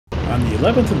On the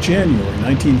 11th of January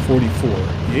 1944,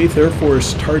 the 8th Air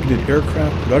Force targeted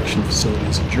aircraft production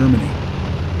facilities in Germany.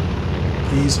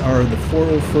 These are the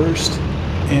 401st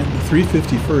and the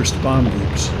 351st Bomb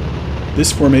Groups.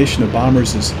 This formation of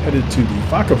bombers is headed to the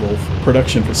Focke-Wulf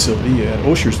production facility at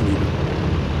Oschersleben.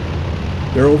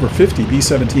 There are over 50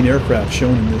 B-17 aircraft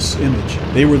shown in this image.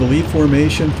 They were the lead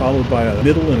formation, followed by a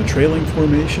middle and a trailing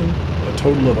formation, a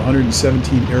total of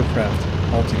 117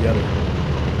 aircraft altogether.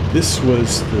 This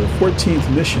was the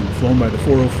 14th mission flown by the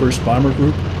 401st Bomber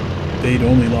Group. They'd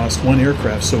only lost one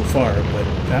aircraft so far, but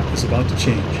that was about to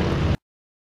change.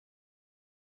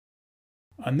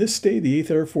 On this day, the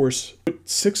 8th Air Force put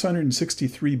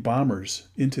 663 bombers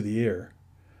into the air.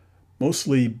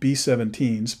 Mostly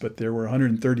B-17s, but there were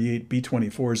 138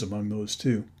 B-24s among those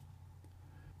too.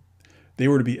 They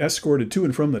were to be escorted to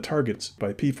and from the targets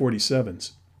by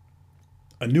P-47s.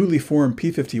 A newly formed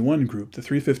P-51 group, the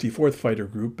 354th Fighter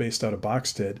Group based out of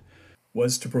Boxted,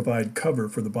 was to provide cover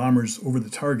for the bombers over the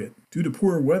target. Due to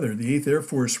poor weather, the 8th Air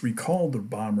Force recalled the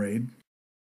bomb raid.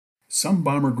 Some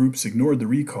bomber groups ignored the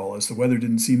recall as the weather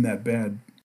didn't seem that bad.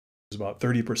 It was about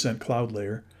 30% cloud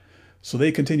layer, so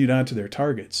they continued on to their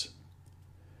targets.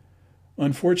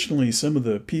 Unfortunately, some of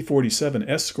the P-47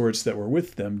 escorts that were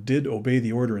with them did obey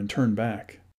the order and turn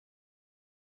back.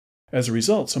 As a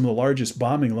result, some of the largest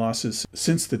bombing losses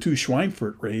since the two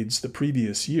Schweinfurt raids the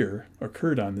previous year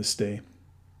occurred on this day.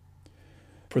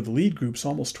 For the lead groups,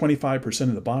 almost 25%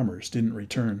 of the bombers didn't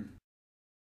return.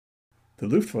 The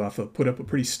Luftwaffe put up a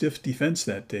pretty stiff defense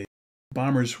that day.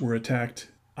 Bombers were attacked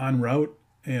en route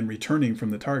and returning from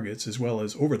the targets, as well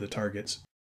as over the targets.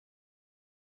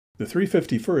 The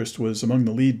 351st was among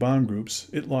the lead bomb groups.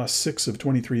 It lost 6 of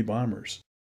 23 bombers.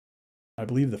 I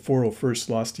believe the 401st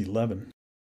lost 11.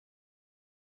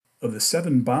 Of the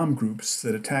 7 bomb groups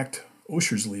that attacked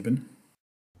Oschersleben,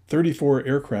 34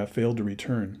 aircraft failed to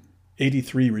return.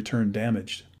 83 returned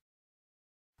damaged.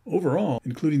 Overall,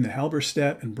 including the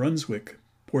Halberstadt and Brunswick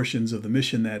portions of the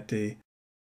mission that day,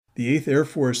 the 8th Air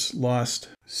Force lost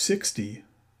 60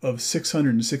 of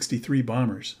 663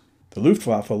 bombers. The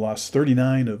Luftwaffe lost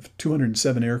 39 of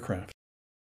 207 aircraft.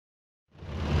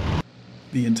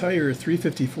 The entire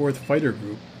 354th Fighter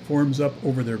Group forms up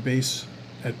over their base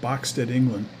at Boxted,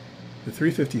 England. The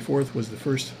 354th was the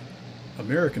first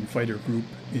American fighter group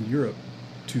in Europe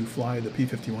to fly the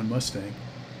P-51 Mustang.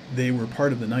 They were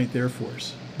part of the 9th Air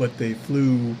Force, but they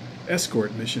flew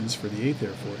escort missions for the 8th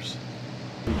Air Force.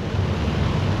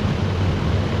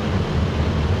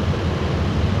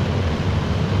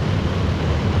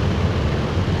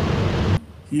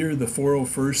 Here, the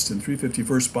 401st and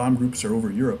 351st bomb groups are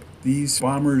over Europe. These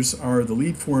bombers are the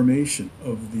lead formation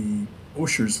of the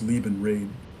Oschersleben raid.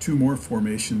 2 more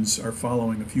formations are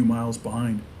following a few miles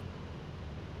behind.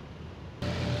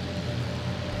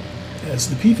 As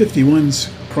the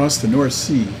P-51s crossed the North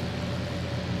Sea,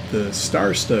 the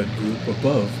Star Stud group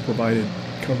above provided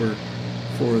cover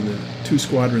for the 2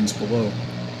 squadrons below.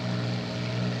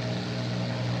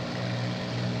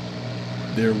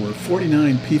 There were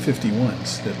 49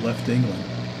 P-51s that left England.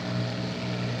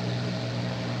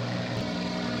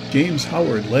 James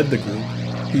Howard led the group.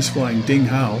 He's flying Ding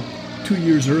Hao. 2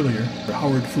 years earlier,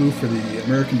 Howard flew for the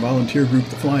American volunteer group,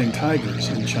 the Flying Tigers,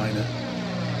 in China.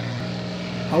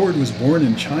 Howard was born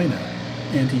in China,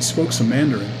 and he spoke some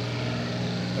Mandarin.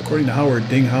 According to Howard,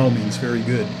 Ding Hao means very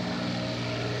good.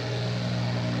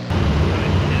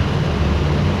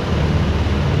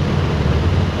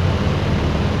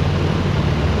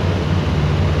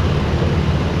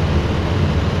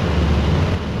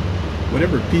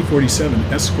 Whatever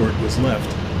P-47 escort was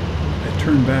left had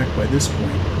turned back by this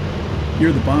point.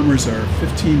 Here the bombers are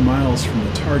 15 miles from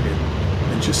the target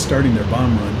and just starting their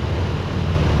bomb run.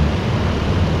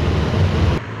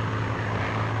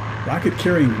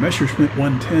 Rocket-carrying Messerschmitt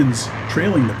 110s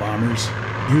trailing the bombers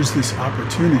used this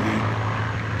opportunity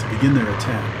to begin their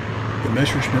attack. The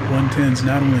Messerschmitt 110s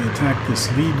not only attacked this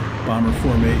lead bomber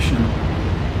formation,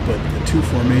 but the 2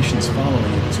 formations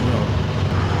following it as well.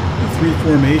 The 3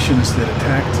 formations that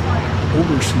attacked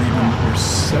Oberschleben were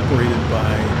separated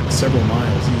by several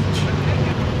miles each.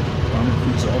 Bomber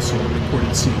crews also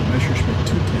reported seeing Messerschmitt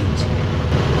 210s.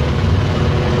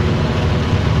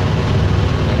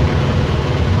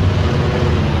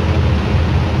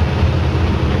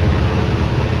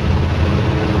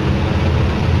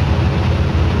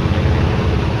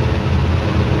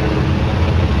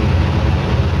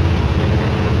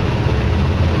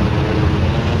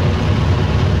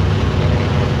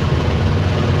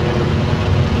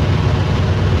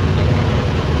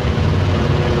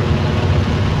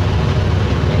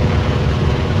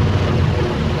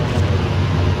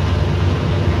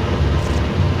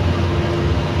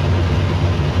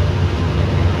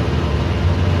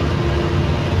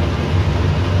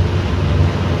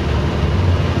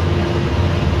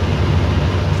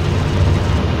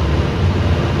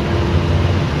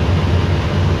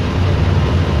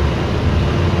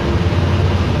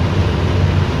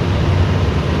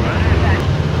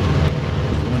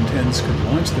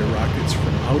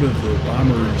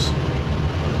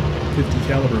 .350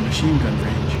 caliber machine gun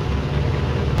range.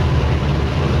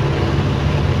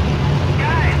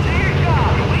 Guys, do your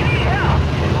job. We need help.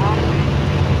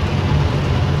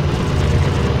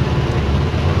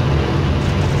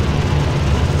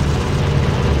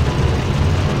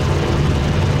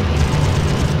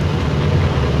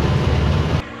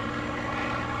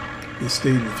 They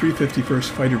stated the 351st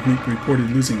Fighter Group reported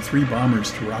losing 3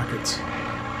 bombers to rockets.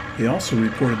 They also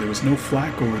reported there was no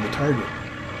flak over the target,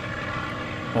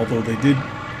 although they did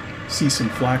see some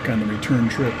flak on the return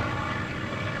trip.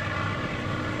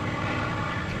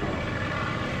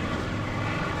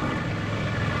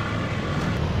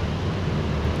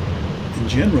 In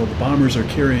general, the bombers are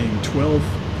carrying 12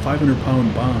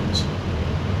 500-pound bombs,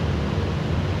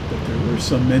 but there were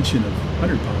some mention of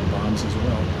 100-pound bombs as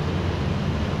well.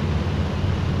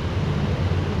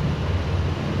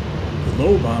 The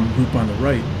low bomb group on the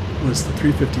right was the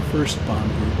 351st Bomb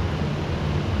Group.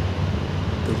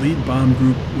 The lead bomb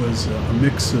group was a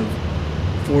mix of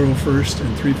 401st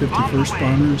and 351st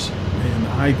bombers, and the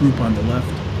high group on the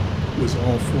left was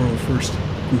all 401st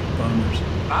Group bombers.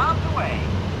 Bombs away.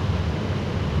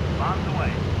 Bombs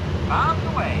away. Bombs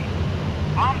away.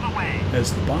 Bombs away.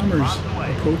 As the bombers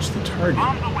approached the target,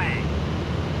 Bombs away.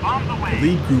 Bombs away. the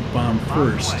lead group bombed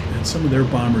first, and some of their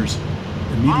bombers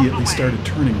immediately started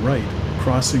turning right,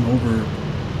 crossing over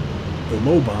the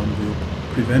low bomb group,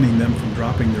 preventing them from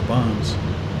dropping their bombs.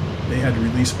 They had to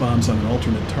release bombs on an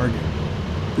alternate target.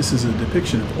 This is a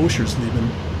depiction of Oschersleben.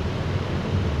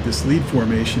 This lead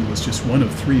formation was just one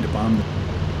of 3 to bomb them.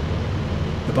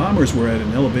 The bombers were at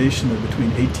an elevation of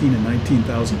between 18 and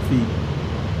 19,000 feet.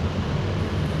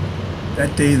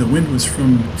 That day the wind was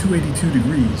from 282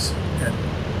 degrees at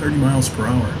 30 miles per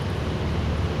hour.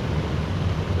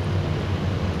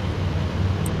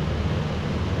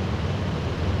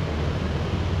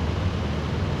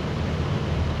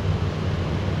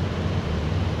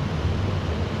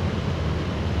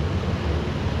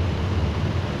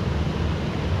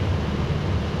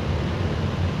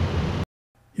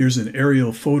 Here's an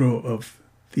aerial photo of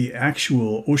the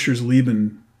actual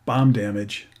Oschersleben bomb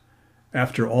damage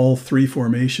after all 3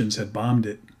 formations had bombed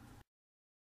it.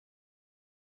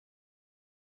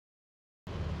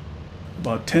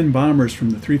 About 10 bombers from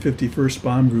the 351st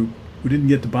Bomb Group who didn't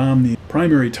get to bomb the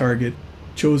primary target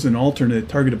chose an alternate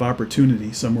target of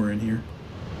opportunity somewhere in here.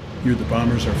 Here the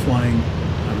bombers are flying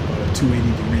on about a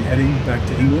 280-degree heading back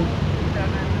to England.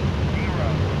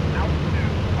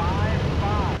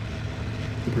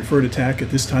 The preferred attack at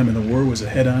this time in the war was a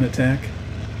head-on attack,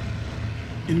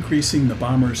 increasing the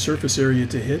bomber's surface area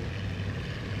to hit,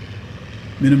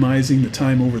 minimizing the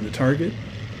time over the target.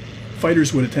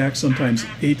 Fighters would attack sometimes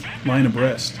 8 line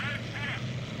abreast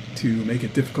to make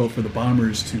it difficult for the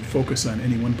bombers to focus on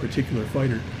any one particular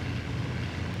fighter.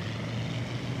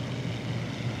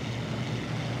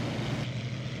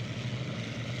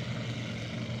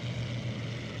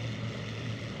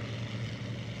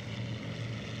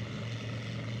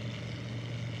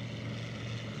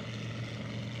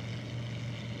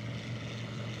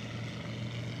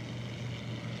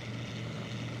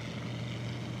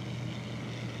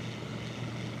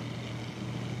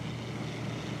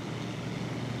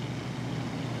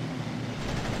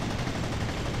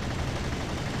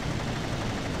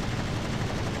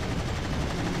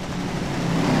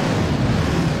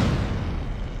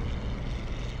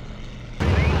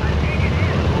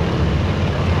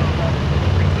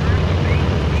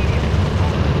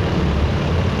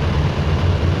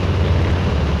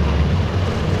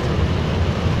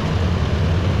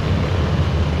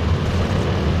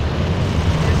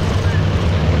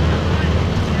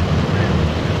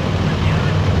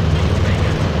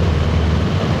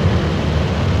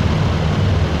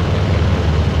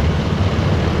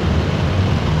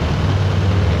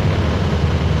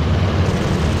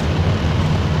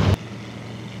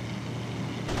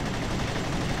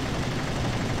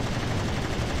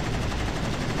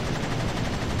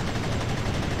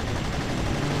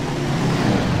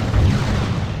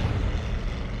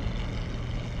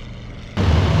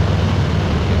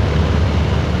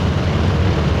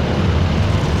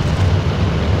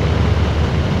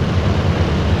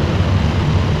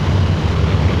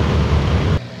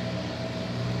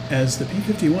 As the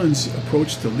P-51s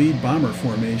approached the lead bomber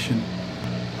formation,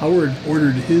 Howard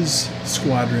ordered his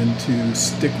squadron to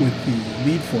stick with the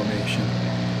lead formation,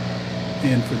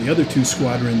 and for the other 2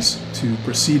 squadrons to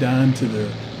proceed on to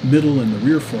the middle and the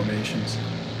rear formations.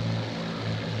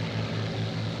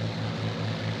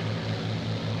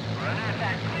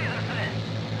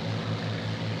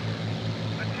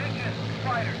 Attention,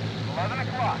 fighters, 11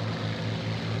 o'clock.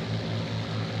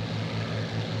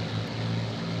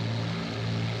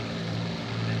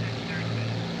 This is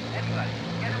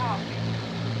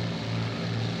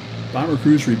Bomber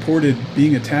crews reported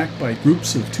being attacked by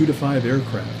groups of 2 to 5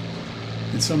 aircraft.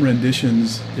 In some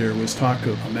renditions, there was talk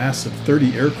of a mass of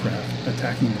 30 aircraft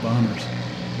attacking the bombers.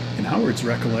 In Howard's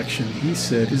recollection, he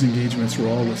said his engagements were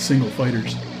all with single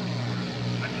fighters.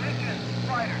 Attention,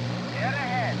 fighters, dead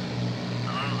ahead.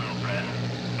 Hello, little friend.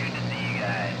 Good to see you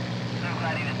guys. So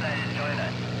glad you decided to join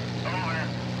us. Over.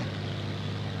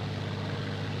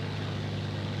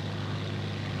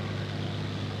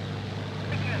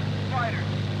 Attention, fighters,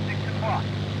 6 o'clock.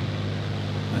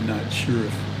 I'm not sure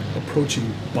if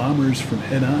approaching bombers from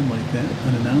head-on like that,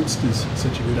 unannounced, is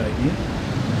such a good idea.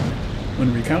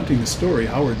 When recounting the story,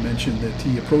 Howard mentioned that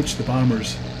he approached the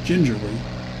bombers gingerly,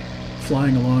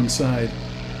 flying alongside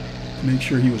to make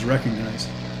sure he was recognized.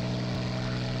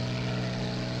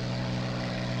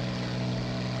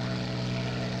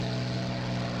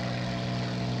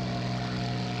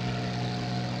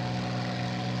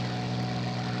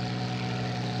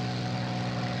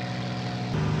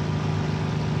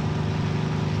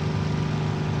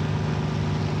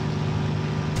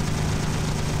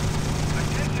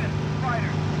 Attention,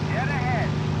 fighters, dead ahead.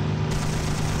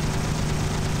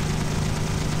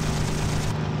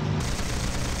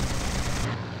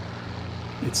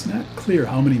 It's not clear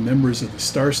how many members of the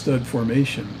Star-Stud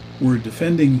formation were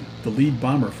defending the lead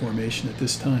bomber formation at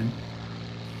this time.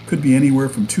 Could be anywhere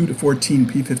from 2 to 14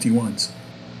 P-51s.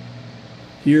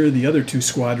 Here, the other 2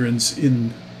 squadrons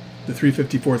in the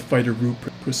 354th Fighter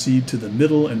Group proceed to the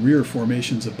middle and rear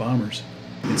formations of bombers.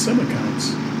 In some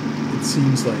accounts, it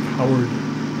seems like Howard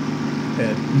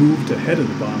had moved ahead of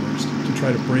the bombers to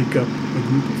try to break up a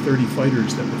group of 30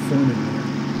 fighters that were forming there.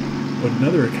 But in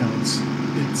other accounts,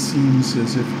 it seems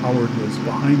as if Howard was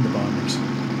behind the bombers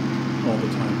all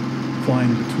the time,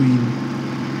 flying between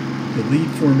the lead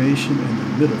formation and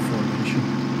the middle formation.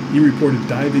 He reported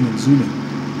diving and zooming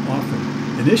often.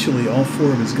 Initially, all 4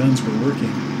 of his guns were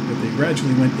working, but they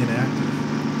gradually went inactive.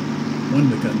 One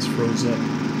of the guns froze up.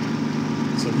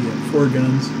 So he had 4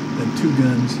 guns, then 2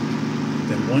 guns,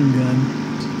 then 1 gun.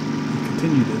 He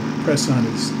continued to press on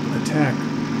his attack,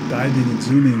 diving and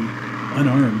zooming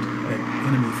unarmed at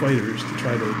enemy fighters to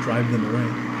try to drive them away.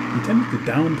 He tended to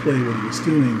downplay what he was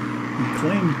doing. He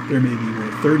claimed there maybe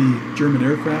were 30 German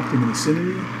aircraft in the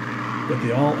vicinity, but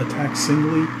they all attacked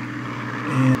singly,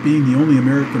 and being the only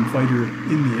American fighter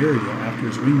in the area after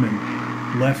his wingman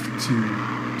left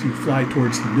to fly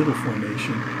towards the middle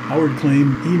formation, Howard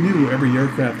claimed he knew every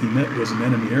aircraft he met was an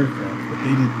enemy aircraft, but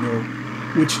they didn't know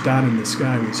which dot in the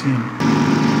sky was him.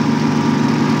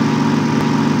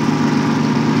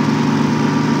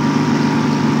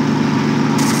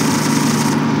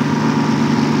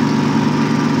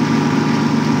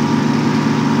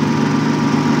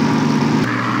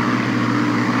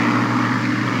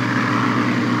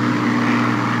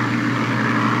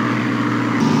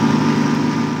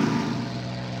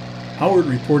 Howard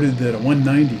reported that a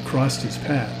 190 crossed his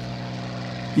path.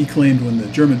 He claimed when the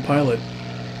German pilot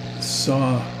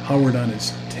saw Howard on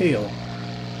his tail,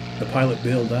 the pilot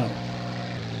bailed out.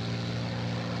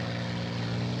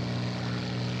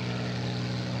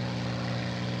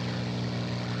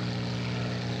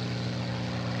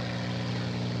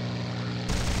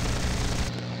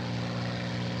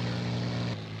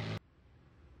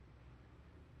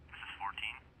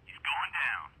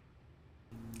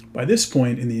 By this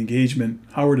point in the engagement,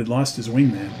 Howard had lost his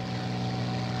wingman,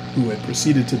 who had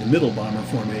proceeded to the middle bomber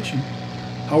formation.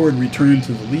 Howard returned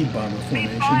to the lead bomber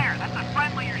formation. Fire! That's a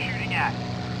friendly you're shooting at.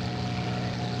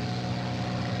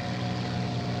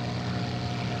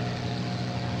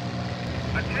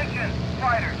 Attention,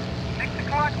 fighters. 6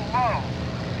 o'clock low.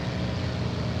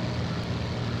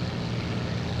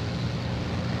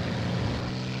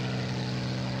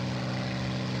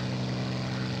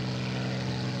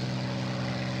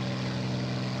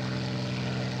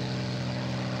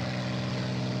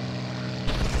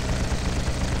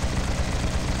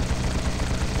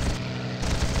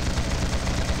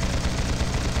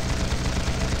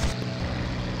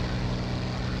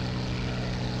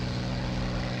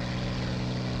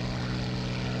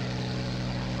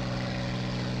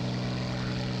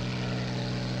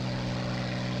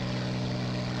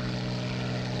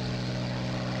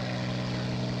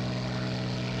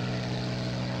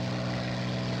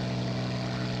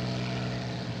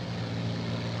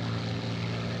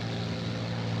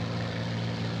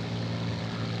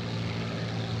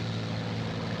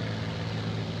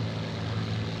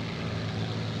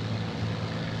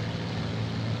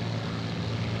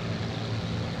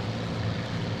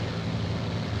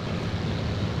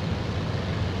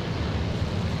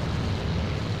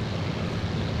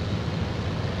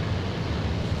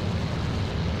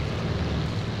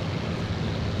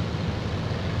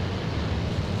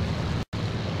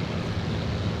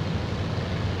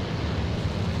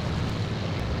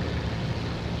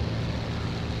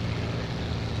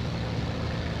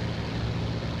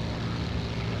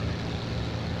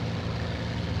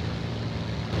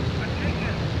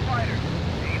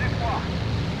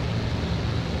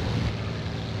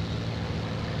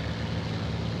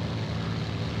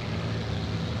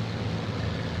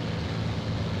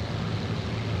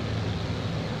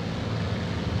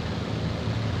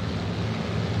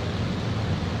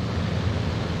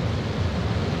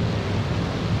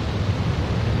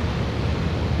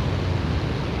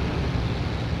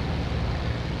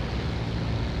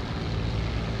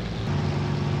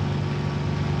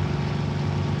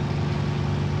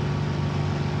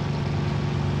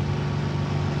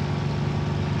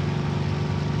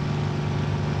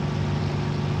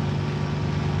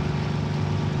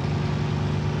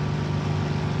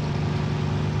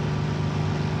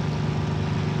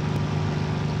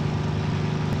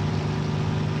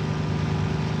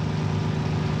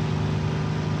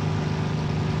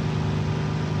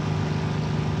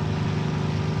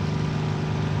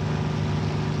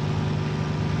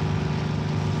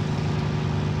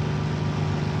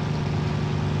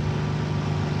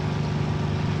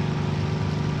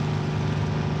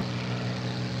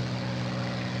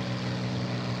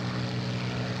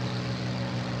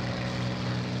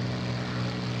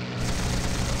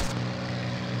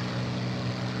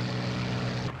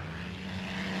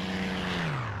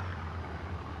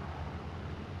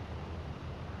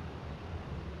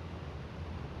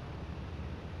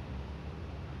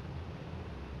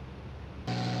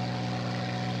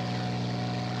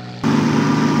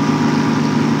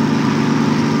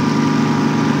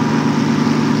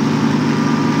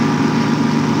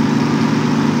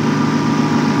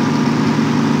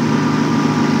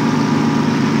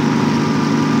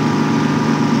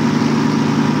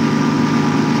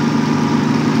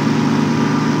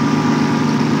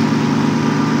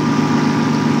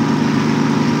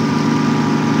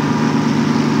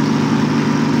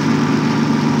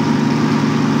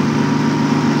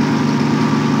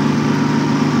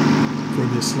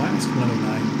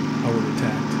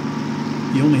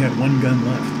 he only had one gun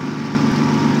left.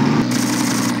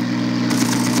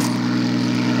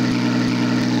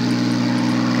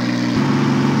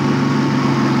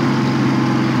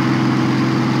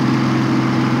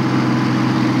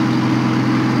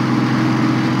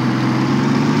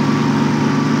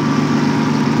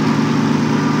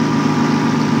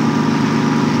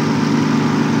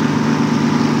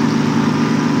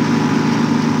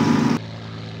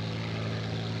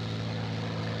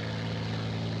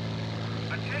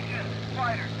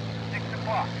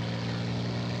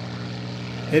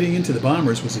 Heading into the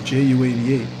bombers was a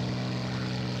Ju-88.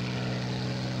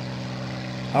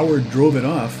 Howard drove it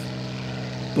off,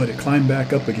 but it climbed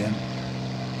back up again.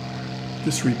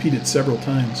 This repeated several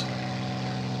times.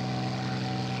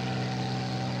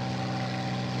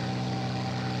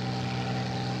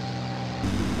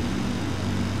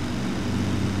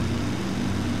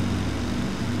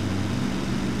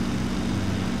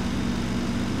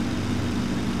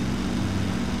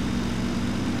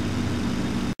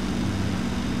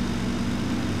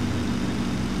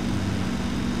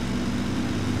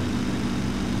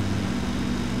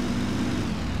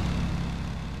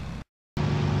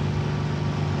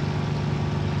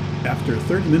 After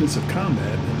 30 minutes of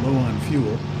combat and low on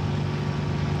fuel,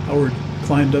 Howard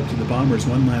climbed up to the bombers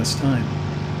one last time.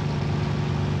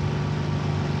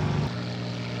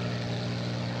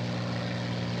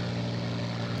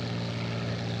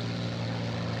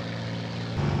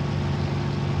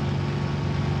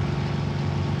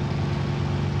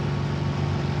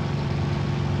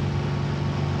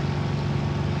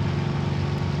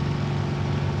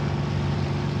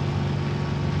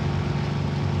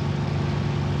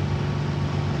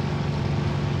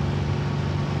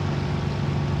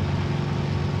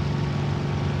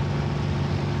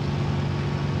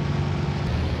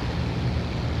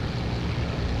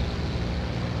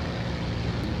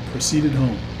 Proceeded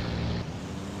home.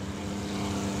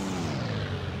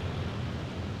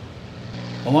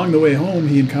 Along the way home,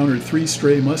 he encountered 3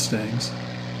 stray Mustangs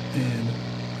and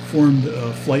formed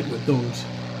a flight with those.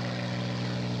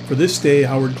 For this day,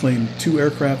 Howard claimed 2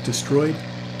 aircraft destroyed,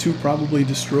 2 probably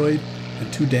destroyed,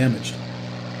 and 2 damaged.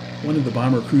 One of the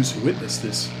bomber crews who witnessed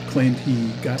this claimed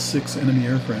he got 6 enemy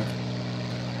aircraft,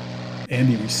 and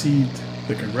he received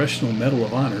the Congressional Medal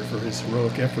of Honor for his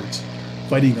heroic efforts,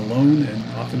 fighting alone and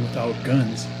often without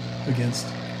guns against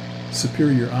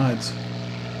superior odds.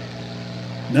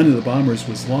 None of the bombers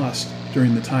was lost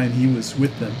during the time he was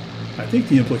with them. I think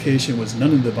the implication was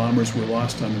none of the bombers were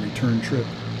lost on the return trip,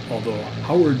 although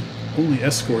Howard only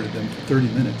escorted them for 30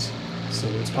 minutes, so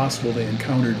it's possible they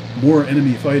encountered more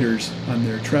enemy fighters on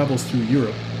their travels through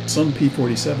Europe. Some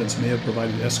P-47s may have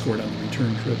provided escort on the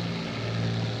return trip.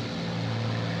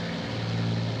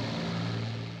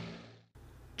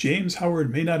 James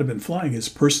Howard may not have been flying his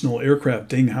personal aircraft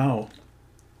Ding Hao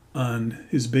on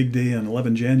his big day on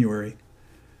 11 January.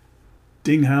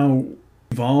 Ding Hao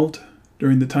evolved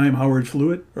during the time Howard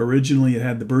flew it. Originally it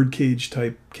had the birdcage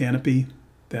type canopy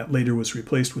that later was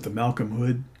replaced with a Malcolm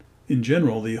hood. In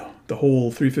general, the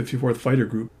whole 354th Fighter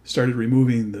Group started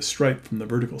removing the stripe from the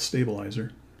vertical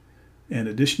stabilizer, and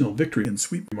additional victory and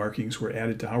sweep markings were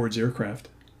added to Howard's aircraft.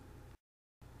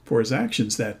 For his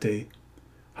actions that day,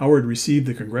 Howard received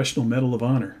the Congressional Medal of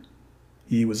Honor.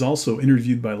 He was also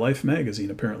interviewed by Life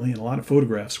magazine, apparently, and a lot of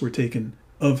photographs were taken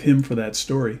of him for that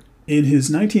story. In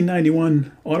his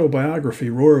 1991 autobiography,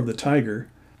 Roar of the Tiger,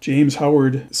 James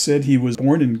Howard said he was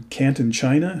born in Canton,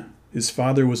 China. His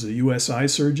father was a U.S. eye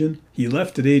surgeon. He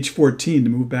left at age 14 to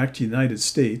move back to the United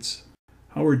States.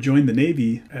 Howard joined the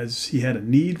Navy as he had a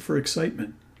need for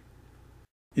excitement.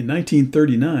 In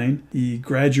 1939, he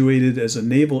graduated as a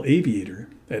naval aviator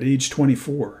at age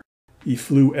 24. He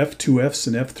flew F-2Fs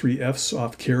and F-3Fs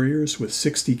off carriers with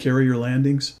 60 carrier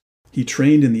landings. He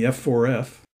trained in the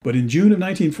F-4F, but in June of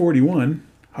 1941,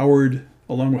 Howard,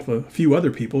 along with a few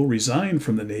other people, resigned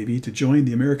from the Navy to join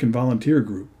the American Volunteer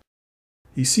Group.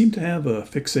 He seemed to have a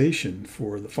fixation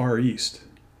for the Far East.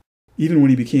 Even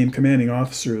when he became commanding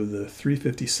officer of the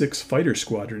 356 Fighter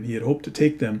Squadron, he had hoped to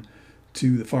take them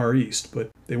to the Far East, but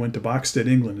they went to Boxted,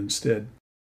 England instead.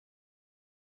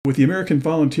 With the American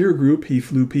Volunteer Group, he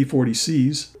flew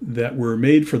P-40Cs that were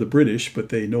made for the British, but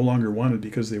they no longer wanted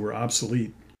because they were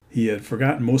obsolete. He had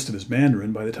forgotten most of his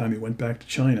Mandarin by the time he went back to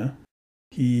China.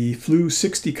 He flew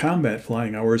 60 combat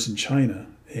flying hours in China,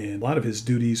 and a lot of his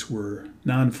duties were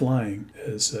non-flying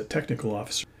as a technical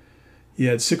officer. He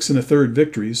had 6 1/3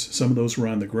 victories, some of those were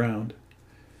on the ground.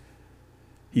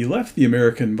 He left the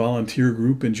American Volunteer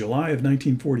Group in July of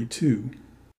 1942.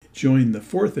 He joined the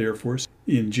 4th Air Force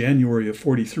in January of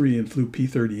 43 and flew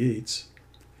P-38s.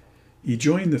 He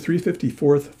joined the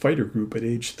 354th Fighter Group at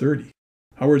age 30.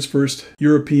 Howard's first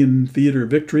European theater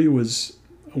victory was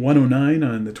 109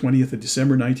 on the 20th of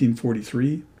December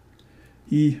 1943.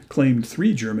 He claimed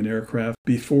 3 German aircraft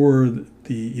before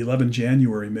the 11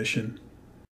 January mission.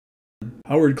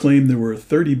 Howard claimed there were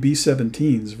 30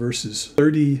 B-17s versus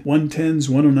 30 110s,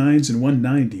 109s, and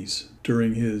 190s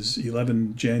during his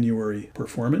 11 January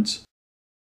performance.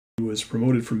 He was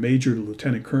promoted from major to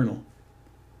lieutenant colonel.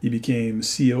 He became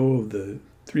CO of the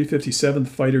 357th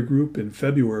Fighter Group in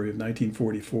February of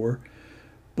 1944,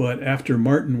 but after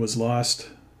Martin was lost,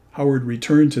 Howard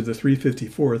returned to the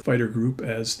 354th Fighter Group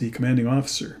as the commanding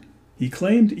officer. He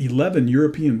claimed 11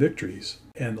 European victories,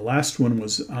 and the last one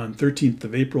was on 13th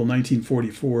of April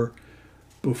 1944,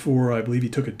 before I believe he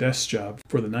took a desk job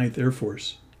for the 9th Air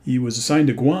Force. He was assigned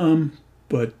to Guam,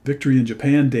 but Victory in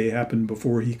Japan Day happened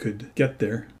before he could get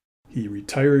there. He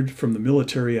retired from the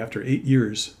military after 8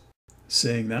 years,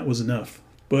 saying that was enough.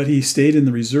 But he stayed in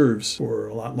the reserves for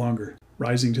a lot longer,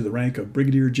 rising to the rank of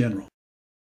Brigadier General.